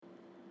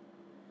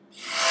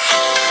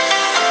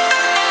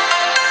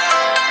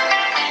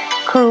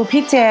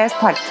พี่เจส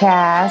พอดแค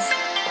สต์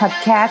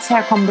แช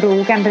ร์ความรู้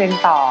การเรียน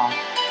ต่อ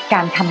ก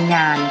ารทำง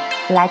าน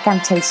และการ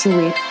ใช้ชี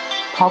วิต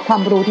เพราะควา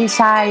มรู้ที่ใ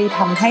ช่ท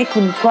ำให้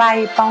คุณใกล้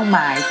เป้าหม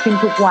ายขึ้น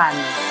ทุกวัน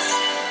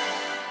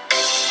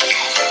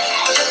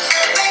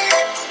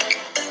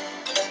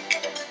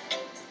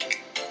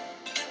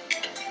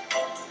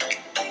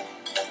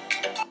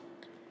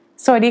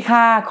สวัสดีค่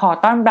ะขอ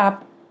ต้อนรับ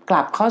ก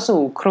ลับเข้าสู่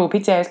ครู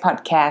พี่เจสพอด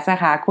แคสต์น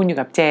ะคะคุณอยู่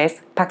กับเจส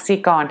ภักษี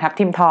กรทับ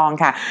ทิมทอง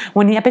ค่ะ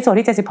วันนี้เอพิโซด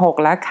ที่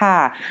76แล้วค่ะ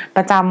ป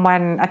ระจำวั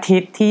นอาทิ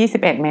ตย์ที่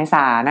21เมษ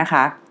ายนนะค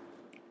ะ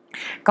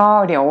ก็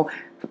เดี๋ยว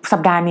สั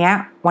ปดาห์นี้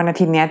วันอา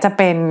ทิตย์นี้จะ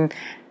เป็น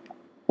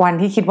วัน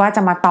ที่คิดว่าจ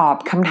ะมาตอบ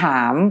คำถา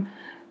ม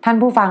ท่าน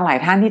ผู้ฟังหลาย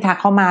ท่านที่ทัก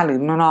เข้ามาหรือ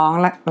น้อง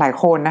ๆหลาย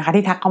คนนะคะ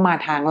ที่ทักเข้ามา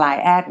ทาง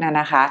LINE แอด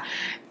นะคะ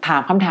ถา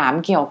มคำถาม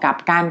เกี่ยวกับ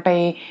การไป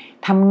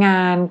ทำงา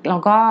นแล้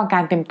วก็กา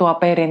รเตรียมตัว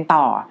ไปเรียน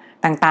ต่อ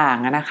ต่าง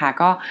ๆนะคะ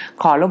ก็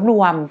ขอรวบร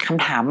วมค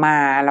ำถามมา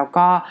แล้ว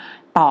ก็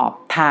ตอบ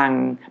ทาง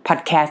พอด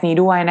แคสต์นี้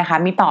ด้วยนะคะ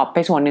มีตอบไป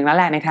ส่วนหนึ่งแล้ว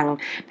แหละใน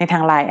ทา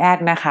ง LINE แอด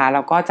นะคะแ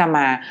ล้วก็จะม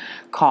า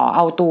ขอเอ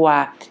าตัว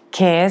เค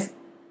ส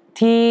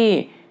ที่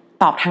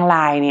ตอบทาง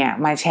LINE เนี่ย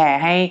มาแชร์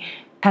ให้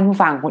ท่านผู้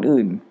ฟังคน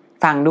อื่น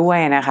ฟังด้วย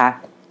นะคะ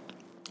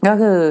ก็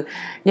คือ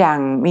อย่าง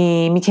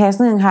มีเคส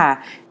นึงค่ะ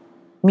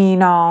มี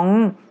น้อง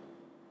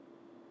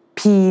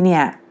พีเนี่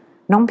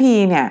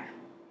ย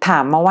ถา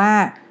มมาว่า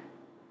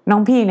น้อ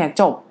งพีเนี่ย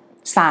จบ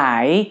สา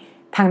ย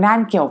ทางด้าน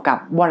เกี่ยวกับ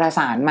วารส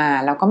ารมา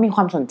แล้วก็มีค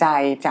วามสนใจ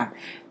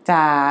จ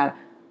ะ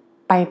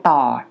ไปต่อ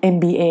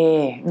MBA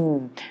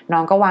น้อ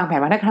งก็วางแผน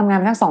ว่าถ้าทำงาน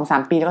มาสัก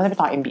 2-3 ปีแล้วก็จะไป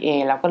ต่อ MBA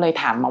แล้วก็เลย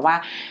ถามมาว่า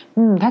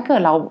ถ้าเกิ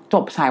ดเราจ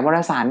บสายวาร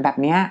สารแบบ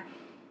เนี้ย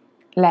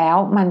แล้ว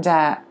มันจะ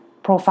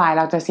โปรไฟล์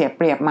เราจะเสียเ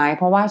ปรียบไหมเ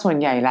พราะว่าส่วน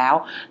ใหญ่แล้ว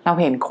เรา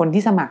เห็นคน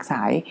ที่สมัครส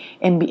าย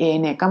MBA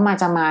เนี่ยก็มา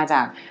จ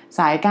ากส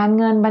ายการ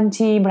เงินบัญ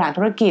ชีบริหาร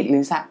ธุรกิจหรื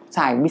อส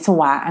ายวิศ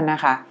วะนะ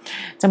คะ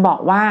จะบอก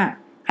ว่า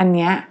อันเ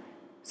นี้ย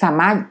สา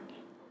มารถ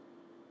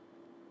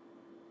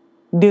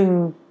ดึง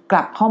ก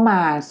ลับเข้ามา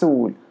สู่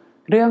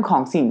เรื่องขอ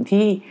งสิ่ง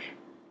ที่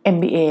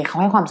MBA เขา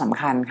ให้ความสำ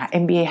คัญค่ะ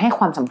MBA ให้ค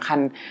วามสำคัญ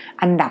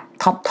อันดับ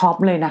ท็อป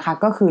เลยนะคะ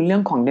ก็คือเรื่อ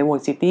งของ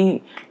diversity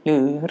หรื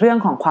อเรื่อง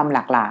ของความหล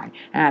ากหลาย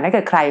ถ้าเ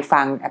กิดใคร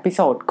ฟังเอพิโซ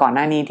ดก่อนห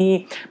น้านี้ที่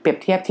เปรียบ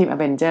เทียบทีม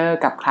Avenger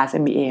กับคลาส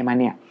MBA มา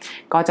เนี่ย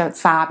ก็จะ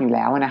ทราบอยู่แ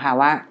ล้วนะคะ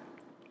ว่า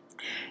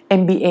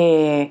MBA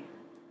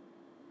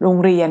โรง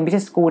เรียน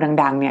Business School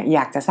ดังๆเนี่ยอย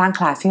ากจะสร้างค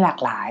ลาสที่หลาก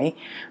หลาย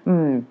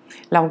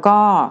แล้วก็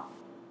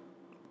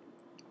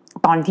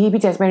ตอนที่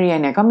พี่เจสไปเรียน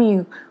เนี่ยก็มี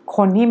ค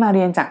นที่มาเ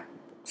รียนจาก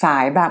สา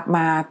ยแบบม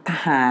า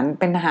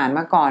เป็นทหาร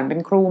มาก่อนเป็น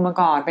ครูมา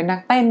ก่อนเป็นนั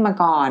กเต้นมา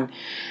ก่อน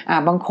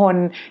บางคน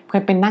เค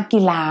ยเป็นนัก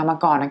กีฬามา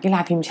ก่อนนักกีฬา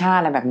ทีมชาติ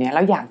อะไรแบบนี้แ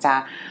ล้วอยากจะ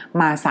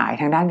มาสาย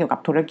ทางด้านเกี่ยวกับ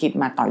ธุรกิจ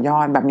มาต่อยอ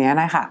ดแบบนี้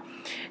นะคะ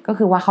ก็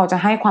คือว่าเขาจะ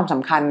ให้ความส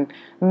ำคัญ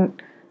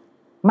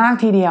มาก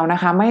ทีเดียวนะ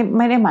คะไ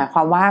ม่ได้หมายคว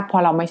ามว่าพอ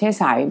เราไม่ใช่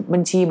สายบั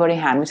ญชีบริ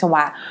หารวิศว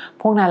ะ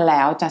พวกนั้นแ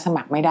ล้วจะส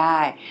มัครไม่ได้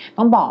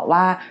ต้องบอกว่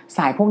าส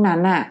ายพวกนั้น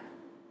น่ะ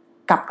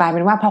กลับกลายเ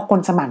ป็นว่าพอคน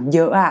สมัครเย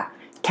อะอะ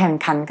แข่ง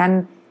ขันกัน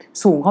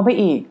สูงเข้าไป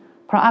อีก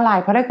เพราะอะไร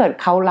เพราะถ้าเกิด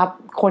เขารับ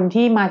คน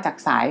ที่มาจาก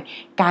สาย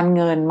การเ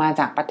งินมา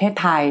จากประเทศ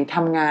ไทยท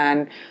ำงาน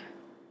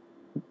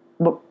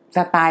ส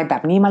ไตล์แบ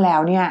บนี้มาแล้ว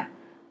เนี่ย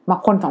มา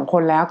คน2ค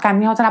นแล้วการ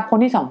ที่เขาจะรับคน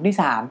ที่2ที่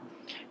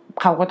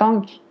3เขาก็ต้อง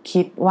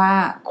คิดว่า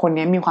คน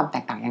นี้มีความแต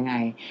กต่างยังไง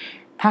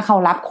ถ้าเขา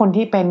รับคน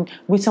ที่เป็น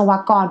วิศว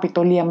กรปิโต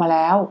รเลียมมาแ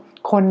ล้ว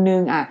คนนึ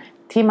ง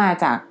ที่มา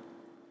จาก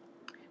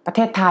ประเท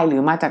ศไทยหรื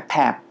อมาจากแถ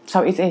บ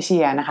Southeast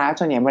Asia นะคะ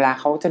ส่วนใหญ่เวลา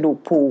เขาจะดู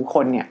พูลค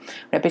นเนี่ย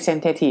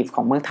representative ข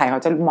องเมืองไทยเขา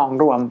จะมอง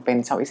รวมเป็น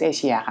Southeast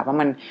Asia ค่ะเพราะ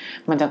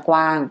มันจะก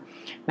ว้าง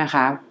นะค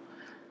ะ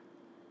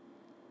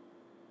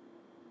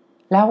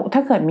แล้วถ้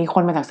าเกิดมีค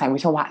นมาจากสายวิ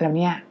ศวะแล้ว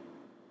เนี่ย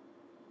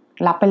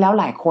รับไปแล้ว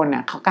หลายคน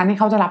การที่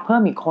เขาจะรับเพิ่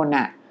มอีกคน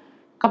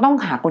ก็ต้อง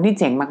หาคนที่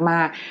เจ๋งม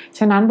ากๆฉ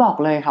ะนั้นบอก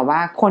เลยค่ะว่า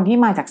คนที่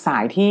มาจากสา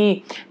ยที่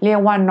เรียก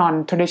ว่า non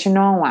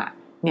traditional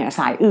เนี่ยส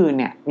ายอื่น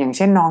เนี่ยอย่างเ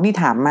ช่นน้องที่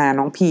ถามมา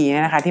น้องพีเ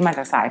นี่ยนะคะที่มาจ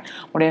ากสาย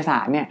บริษั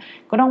ทเนี่ย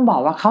ก็ต้องบอ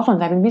กว่าเขาสน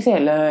ใจเป็นพิเศ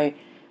ษเลย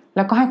แ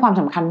ล้วก็ให้ความ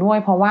สำคัญด้วย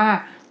เพราะว่า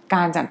ก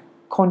ารจาก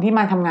คนที่ม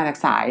าทำงานจาก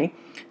สาย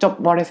จบ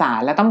บริษัท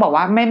แล้วต้องบอก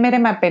ว่าไม่ได้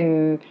มาเป็น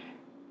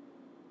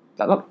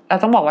เรา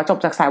ต้องบอกว่าจบ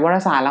จากสายวาร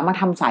สารแล้วมา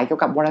ทำสายเกี่ย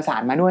วกับวารสา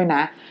รมาด้วยน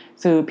ะ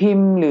สื่อพิม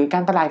พ์หรือกา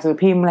รตลาดสื่อ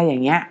พิมพ์อะไรอย่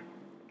างเงี้ย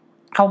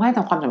เขาให้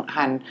ความสำ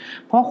คัญ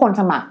เพราะคน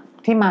สมัคร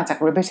ที่มาจาก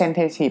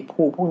representative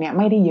pool พวกนี้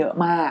ไม่ได้เยอะ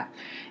มาก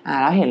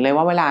แล้วเห็นเลย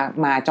ว่าเวลา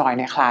มาจอย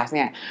ในคลาสเ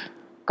นี่ย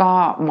ก็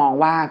มอง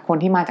ว่าคน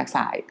ที่มาจากส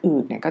ายอื่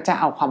นเนี่ยก็จะ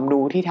เอาความ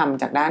รู้ที่ท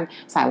ำจากด้าน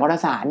สายวาร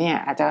สารเนี่ย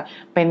อาจจะ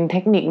เป็นเท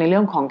คนิคในเรื่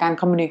องของการ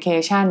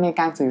communication ใน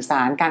การสื่อส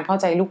ารการเข้า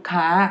ใจลูก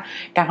ค้า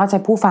การเข้าใจ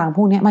ผู้ฟังพ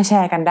วกนี้มาแช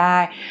ร์กันได้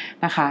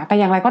นะคะแต่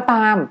อย่างไรก็ต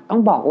ามต้อ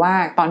งบอกว่า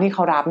ตอนที่เข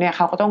ารับเนี่ยเ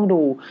ขาก็ต้อง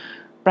ดู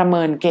ประเ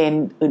มินเกณ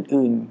ฑ์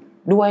อื่น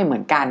ๆด้วยเหมื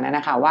อนกันน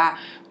ะคะว่า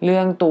เรื่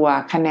องตัว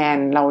คะแนน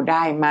เราไ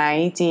ด้ไหม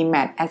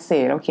GMAT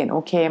Essay เราเขียนโอ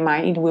เคไหม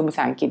Interview ภาษ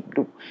าอังกฤษ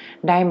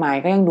ได้ไหม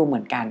ก็ยังดูเหมื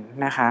อนกัน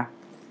นะคะ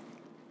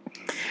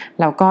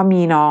แล้วก็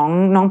มี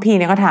น้องพี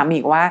เนี่ยก็ถาม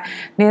อีกว่า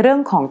ในเรื่อง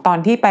ของตอน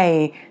ที่ไป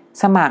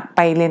สมัครไป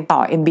เรียนต่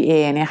อ MBA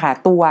เนี่ยค่ะ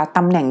ตัวต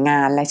ำแหน่งงา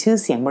นและชื่อ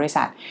เสียงบริ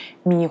ษัท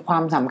มีควา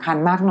มสำคัญ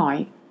มากน้อย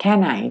แค่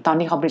ไหนตอน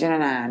ที่เขาพิจาร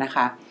ณานะค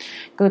ะ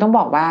คือต้องบ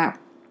อกว่า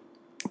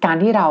การ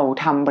ที่เรา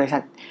ทำบริษั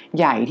ท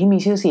ใหญ่ที่มี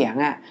ชื่อเสียง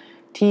อ่ะ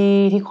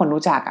ที่คน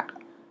รู้จักอ่ะ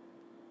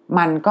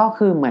มันก็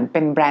คือเหมือนเป็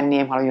นแบรนด์เน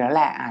มของเราอยู่แล้ว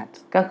แหละ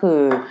ก็คือ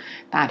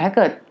ถ้าเ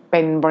กิดเป็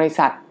นบริ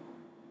ษัท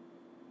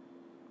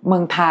เมื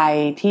องไทย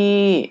ที่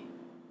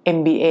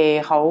MBA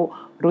เขา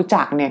รู้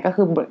จักเนี่ยก็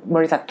คือบ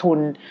ริษัททุน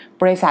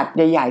บริษัทใ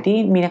หญ่ๆที่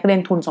มีนักเรีย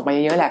นทุนส่งไป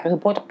เยอะๆแหละก็คือ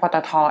พวกปต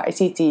ท.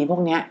 SCG พว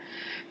กเนี้ย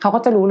เขาก็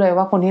จะรู้เลย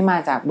ว่าคนที่มา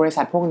จากบริ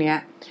ษัทพวกเนี้ย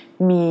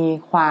มี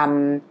ความ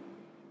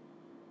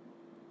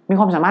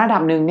สามารถระ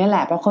ดับหนึ่งเนี่ยแหล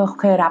ะเพราะ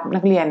เคยรับ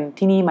นักเรียน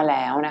ที่นี่มาแ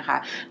ล้วนะคะ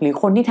หรือ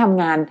คนที่ท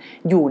ำงาน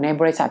อยู่ใน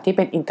บริษัทที่เ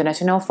ป็น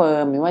international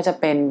firm ไม่ว่าจะ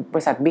เป็นบ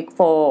ริษัท Big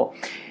Four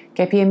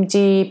KPMG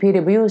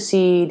PwC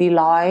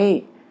Deloitte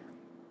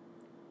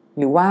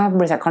หรือว่า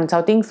บริษัท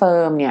consulting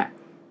firm เนี่ย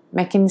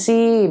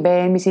McKinsey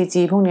Bain BCG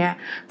พวกเนี้ย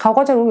เขา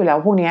ก็จะรู้อยู่แล้ว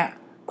พวกเนี้ย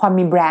พอ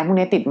มีแบรนด์พวก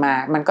นี้ติดมา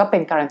มันก็เป็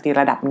นการันตี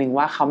ระดับหนึ่ง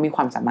ว่าเขามีค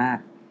วามสามารถ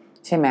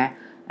ใช่ไหม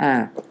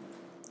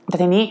แต่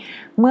ทีนี้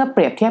เมื่อเป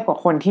รียบเทียบกับ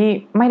คนที่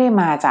ไม่ได้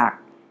มาจาก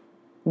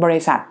บ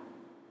ริษัท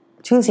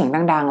ชื่อเสียง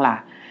ดังๆล่ะ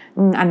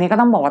อันนี้ก็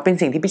ต้องบอกว่าเป็น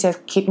สิ่งที่พี่เจส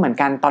คิดเหมือน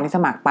กันตอนที่ส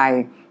มัครไป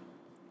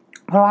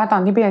เพราะว่าตอ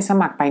นที่พี่เจสส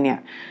มัครไปเนี่ย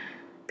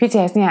พี่เจ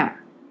สเนี่ย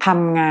ท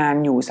ำงาน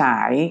อยู่สา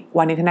ยว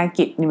านิชธน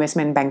กิจ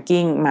Investment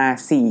Banking มา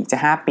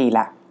 4-5 ปี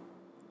ละ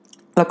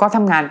แล้วก็ท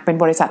ำงานเป็น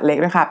บริษัทเล็ก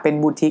ด้วยค่ะเป็น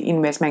Boutique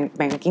Investment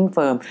Banking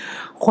Firm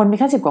คนมี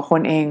แค่10 กว่าค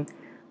นเอง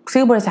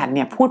ชื่อบริษัทเ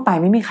นี่ยพูดไป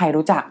ไม่มีใคร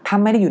รู้จักถ้า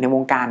ไม่ได้อยู่ในว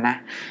งการนะ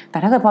แต่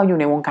ถ้าเกิดพออยู่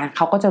ในวงการเ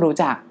ขาก็จะรู้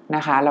จักน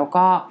ะคะแล้ว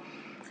ก็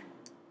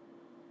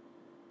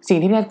สิ่ง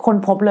ที่พี่ค้น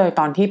พบเลย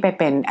ตอนที่ไป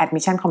เป็น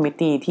admission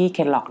committee ที่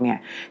Kellogg เนี่ย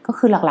ก็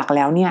คือหลักๆแ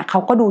ล้วเนี่ยเขา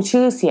ก็ดู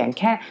ชื่อเสียง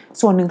แค่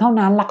ส่วนหนึ่งเท่า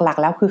นั้นหลัก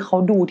ๆแล้วคือเขา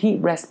ดูที่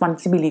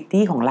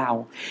responsibility ของเรา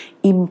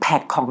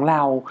impact ของเร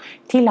า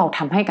ที่เราท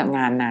ำให้กับง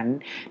านนั้น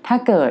ถ้า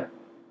เกิด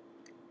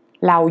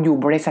เราอยู่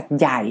บริษัท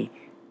ใหญ่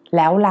แ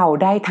ล้วเรา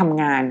ได้ท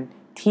ำงาน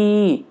ที่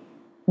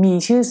มี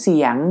ชื่อเสี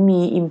ยงมี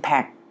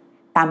impact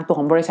ตามตัว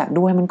ของบริษัท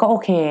ด้วยมันก็โอ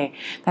เค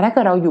แต่ถ้าเ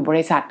กิดเราอยู่บ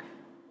ริษัท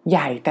ให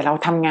ญ่แต่เรา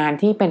ทำงาน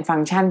ที่เป็นฟัง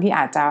ก์ชันที่อ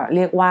าจจะเ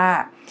รียกว่า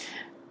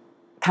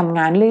ทำง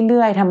านเ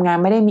รื่อยๆทำงาน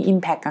ไม่ได้มี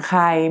impact กับใค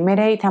รไม่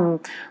ได้ท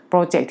ำโปร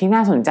เจกต์ที่น่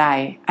าสนใจ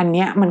อันเ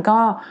นี้ยมันก็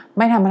ไ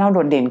ม่ทำให้เราโด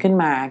ดเด่นขึ้น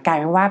มากลาย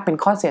เป็นว่าเป็น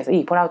ข้อเสียซะ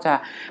อีกเพราะเราจะ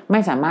ไม่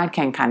สามารถแ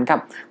ข่งขันกับ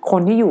ค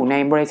นที่อยู่ใน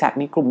บริษัท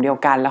ในกลุ่มเดียว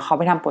กันแล้วเขาไ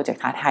ปทำโปรเจก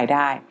ต์ท้าทายไ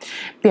ด้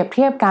เปรียบเ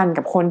ทียบกัน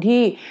กับคน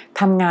ที่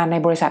ทำงานใน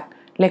บริษัท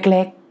เ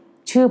ล็ก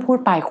ๆชื่อพูด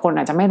ไปคน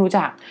อาจจะไม่รู้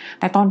จัก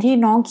แต่ตอนที่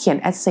น้องเขียน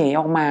essay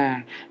ออกมา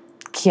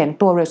เขียน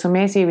ตัว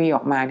resume CV อ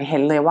อกมาเห็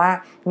นเลยว่า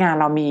งาน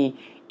เรามี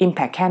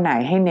impact แค่ไหน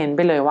ให้เน้นไป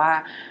เลยว่า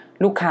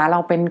ลูกค้าเรา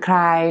เป็นใคร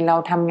เรา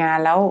ทำงาน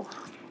แล้ว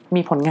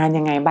มีผลงาน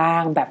ยังไงบ้า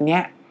งแบบเนี้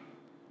ย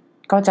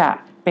ก็จะ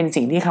เป็น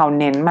สิ่งที่เขา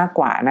เน้นมาก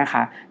กว่านะค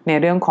ะใน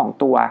เรื่องของ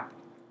ตัว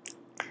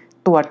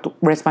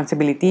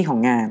responsibility ของ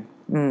งาน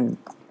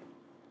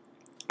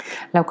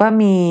แล้วก็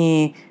มี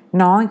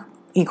น้อง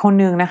อีกคน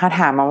นึงนะคะ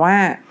ถามมาว่า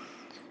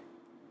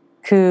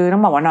คือต้อ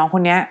งบอกว่าน้องค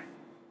นเนี้ย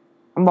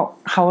บอก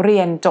เขาเรี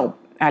ยนจบ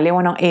เรียก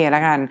ว่าน้อง A แล้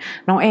วกัน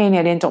น้อง A เนี่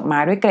ยเรียนจบมา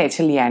ด้วยเกรดเฉ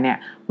ลี่ยเนี่ย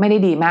ไม่ได้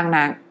ดีมาก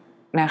นัก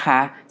นะคะ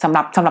สำห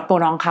รับตัว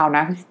น้องเขาน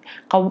ะ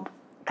เขา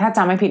ถ้าจ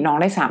ำไม่ผิดน้อง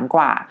ได้3ก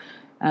ว่า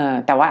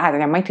แต่ว่าอาจจะ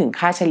ยังไม่ถึง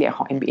ค่าเฉลี่ยข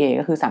อง MBA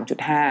ก็คือ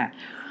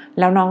 3.5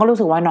 แล้วน้องก็รู้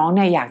สึกว่าน้องเ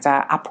นี่ยอยากจะ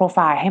อัพโปรไฟ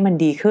ล์ให้มัน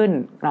ดีขึ้น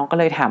น้องก็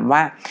เลยถามว่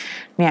า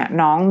เนี่ย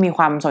น้องมีค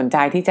วามสนใจ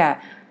ที่จะ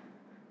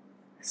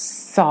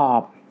สอ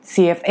บ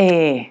CFA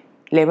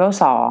level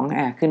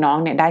 2คือน้อง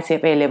เนี่ยได้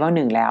CFA level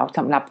 1แล้วส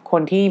ำหรับค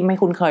นที่ไม่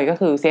คุ้นเคยก็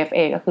คือ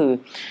CFA ก็คือ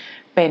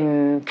เป็น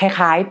ค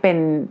ล้ายๆเป็น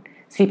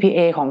CPA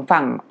ของ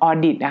ฝั่ง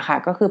audit นะคะ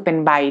ก็คือเป็น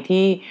ใบ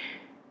ที่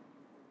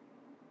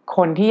ค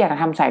นที่อยากจะ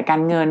ทำสายกา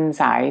รเงิน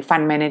สาย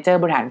Fund Manager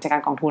บริหารจัดกา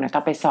รกองทุนต้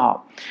องไปสอบ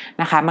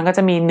นะคะมันก็จ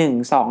ะมี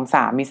1 2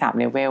 3มี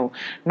3 level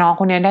น้อง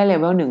คนนี้ได้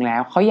level 1แล้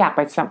วเขาอยากไ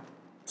ป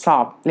สอ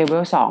บ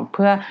level 2เ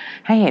พื่อ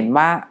ให้เห็น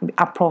ว่า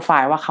up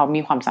profile ว่าเขา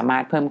มีความสามาร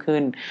ถเพิ่มขึ้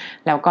น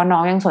แล้วก็น้อ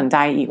งยังสนใจ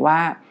อีกว่า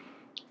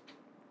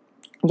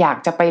อยาก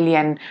จะไปเรี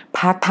ยน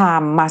part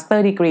time master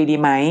degree ดี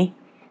ไหม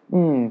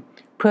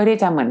เพื่อที่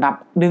จะเหมือนแบบ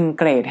ดึง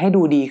เกรดให้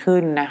ดูดีขึ้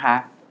นนะคะ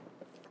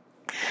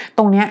ต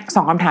รงเนี้ย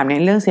2คำถามใน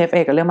เรื่อง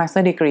CFA กับเรื่อง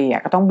master degree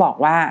ก็ต้องบอก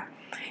ว่า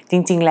จ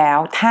ริงๆแล้ว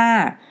ถ้า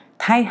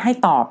ให้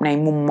ตอบใน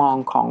มุมมอง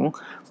ของ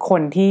ค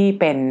นที่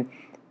เป็น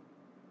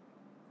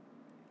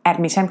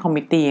admission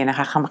committee นะค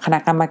ะคณะ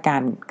กรรมกา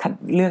ร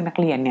เลือกนัก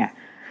เรียนเนี่ย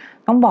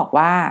ต้องบอก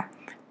ว่า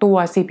ตัว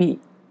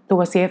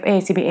CFA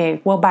CPA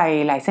พวกใบ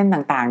ไลเซนส์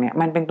ต่างๆเนี่ย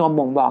มันเป็นตัว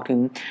บ่งบอกถึง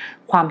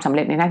ความสำเ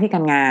ร็จในหน้าที่ก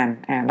ารงาน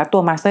แล้วตั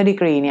ว Master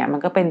Degree เนี่ยมัน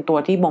ก็เป็นตัว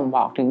ที่บ่งบ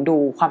อกถึงดู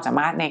ความสา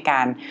มารถในก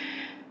าร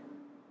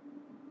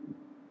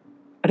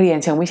เรียน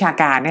เชิงวิชา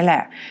การนี่แหล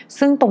ะ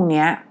ซึ่งตรงเ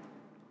นี้ย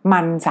มั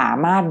นสา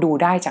มารถดู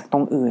ได้จากตร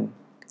งอื่น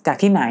จาก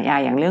ที่ไหน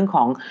อย่างเรื่องข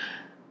อง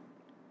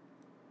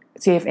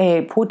CFA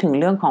พูดถึง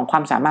เรื่องของควา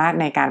มสามารถ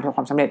ในการประสบค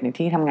วามสำเร็จใน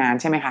ที่ทำงาน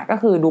ใช่ไหมคะก็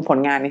คือดูผล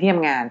งานในที่ท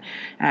ำงาน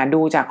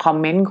ดูจากคอม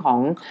เมนต์ของ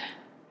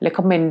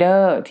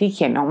recommender ที่เ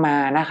ขียนออกมา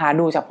นะคะ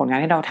ดูจากผลงาน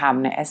ที่เราท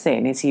ำใน essay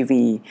ใน CV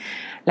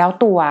แล้ว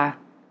ตัว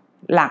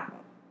หลัก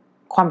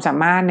ความสา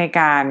มารถใน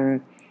การ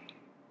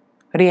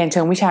เรียนเ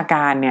ชิงวิชาก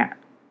ารเนี่ย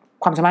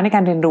ความสามารถในก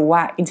ารเรียนรู้ว่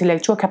า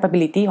intellectual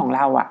capability ของเ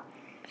รา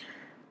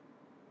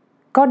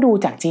ก็ดู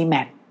จาก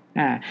GMAT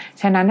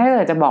ฉะนั้นถ้าเ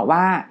กิดจะบอก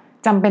ว่า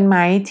จำเป็นไหม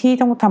ที่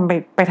ต้อง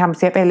ไปทำ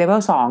CFA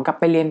Level 2กับ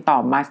ไปเรียนต่อ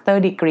Master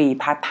Degree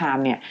Part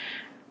Time เนี่ย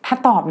ถ้า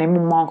ตอบในมุ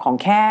มมองของ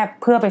แค่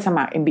เพื่อไปส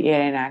มัคร MBA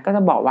เลยนะก็จ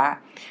ะบอกว่า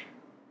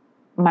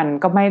มัน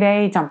ก็ไม่ได้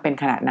จำเป็น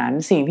ขนาดนั้น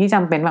สิ่งที่จ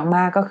ำเป็นม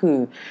ากๆก็คือ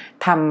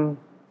ท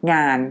ำง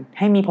านใ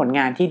ห้มีผลง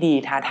านที่ดี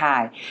ท้าทา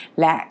ย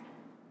และ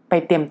ไป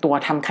เตรียมตัว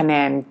ทำคะแน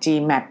น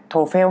GMAT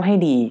TOEFL ให้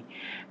ดี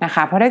นะค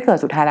ะเพราะถ้าเกิด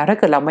สุดท้ายแล้วถ้า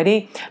เกิดเร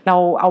า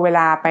เอาเวล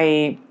าไป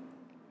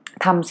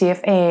ทำ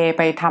CFA ไ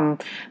ปท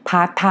ำ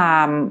Part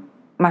Time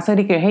Master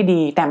Degree ให้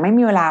ดีแต่ไม่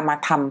มีเวลามา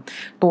ท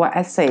ำตัว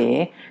Essay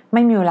ไ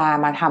ม่มีเวลา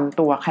มาทำ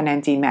ตัวคะแนน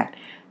GMAT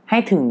ให้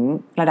ถึง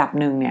ระดับ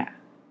หนึ่งเนี่ย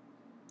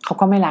เขา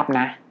ก็ไม่รับ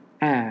น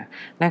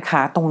ะค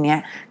ะตรงเนี้ย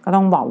ก็ต้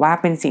องบอกว่า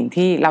เป็นสิ่ง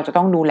ที่เราจะ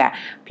ต้องดูแล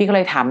พี่ก็เล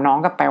ยถามน้อง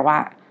กลับไปว่า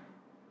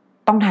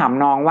ต้องถาม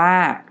น้องว่า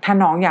ถ้า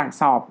น้องอยาก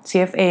สอบ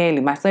CFA หรื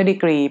อ Master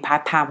Degree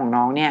Part Time ของ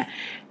น้องเนี่ย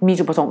มี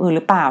จุดประสงค์อื่นห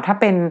รือเปล่าถ้า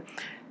เป็น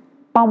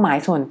เป้าหมาย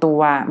ส่วนตัว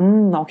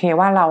โอเค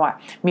ว่าเรา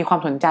มีความ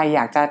สนใจอย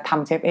ากจะท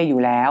ำ CFA อ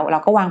ยู่แล้วเรา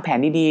ก็วางแผน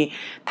ดี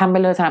ๆทำไป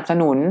เลยสนับส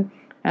นุน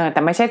แต่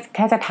ไม่ใช่แ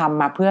ค่จะท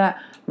ำมาเพื่อ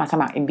มาส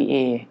มัคร MBA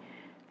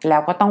แล้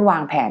วก็ต้องวา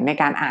งแผนใน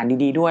การอ่าน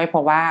ดีๆด้วยเพร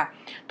าะว่า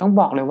ต้อง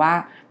บอกเลยว่า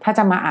ถ้าจ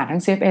ะมาอ่านทั้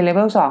ง CFA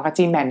Level 2 กับ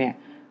GMAT เนี่ย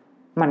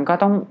มันก็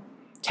ต้อง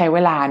ใช้เว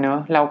ลาเนอะ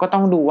เราก็ต้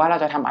องดูว่าเรา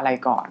จะทำอะไร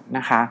ก่อนน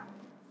ะคะ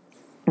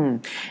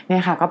เนี่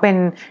ยค่ะก็เป็น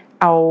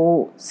เอา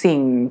สิ่ง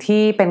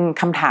ที่เป็น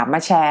คำถามมา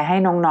แชร์ให้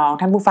น้องๆ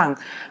ท่านผู้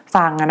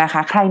ฟังนะค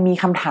ะใครมี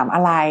คำถามอ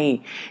ะไร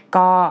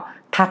ก็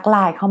ทักไล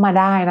น์เข้ามา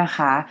ได้นะค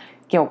ะ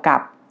เกี่ยวกับ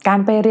การ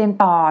ไปเรียน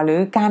ต่อหรือ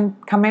การ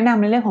คำแนะน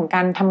ำในเรื่องของก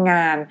ารทำง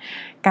าน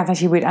การใช้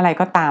ชีวิตอะไร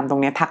ก็ตามตร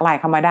งนี้ทักไลน์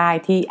เข้ามาได้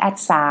ที่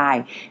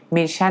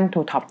 @mission to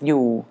top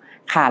you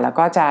ค่ะแล้ว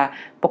ก็จะ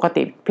ปก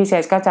ติพี่เจ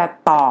สก็จะ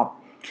ตอ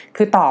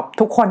บ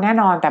ทุกคนแน่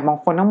นอนแต่บาง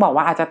คนต้องบอก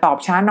ว่าอาจจะตอบ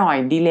ช้าหน่อย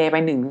ดีเลย์ไป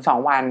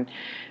 1-2 วัน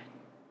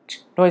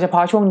โดยเฉพา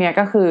ะช่วงนี้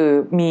ก็คือ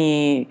มี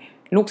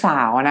ลูกสา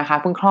วนะคะ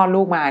เพิ่งคลอด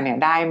ลูกมาเนี่ย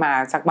ได้มา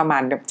สักประมา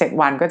ณ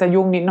7 วันก็จะ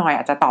ยุ่งนิดหน่อย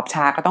อาจจะตอบ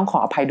ช้าก็ต้องขอ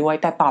อภัยด้วย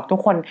แต่ตอบทุก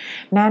คน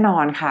แน่นอ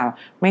นค่ะ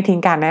ไม่ทิ้ง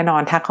กันแน่นอ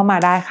นทักเข้ามา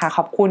ได้ค่ะข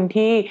อบคุณ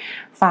ที่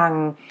ฟัง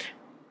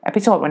เอ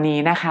พิโซดวันนี้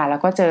นะคะแล้ว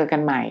ก็เจอกั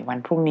นใหม่วัน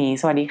พรุ่งนี้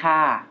สวัสดีค่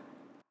ะ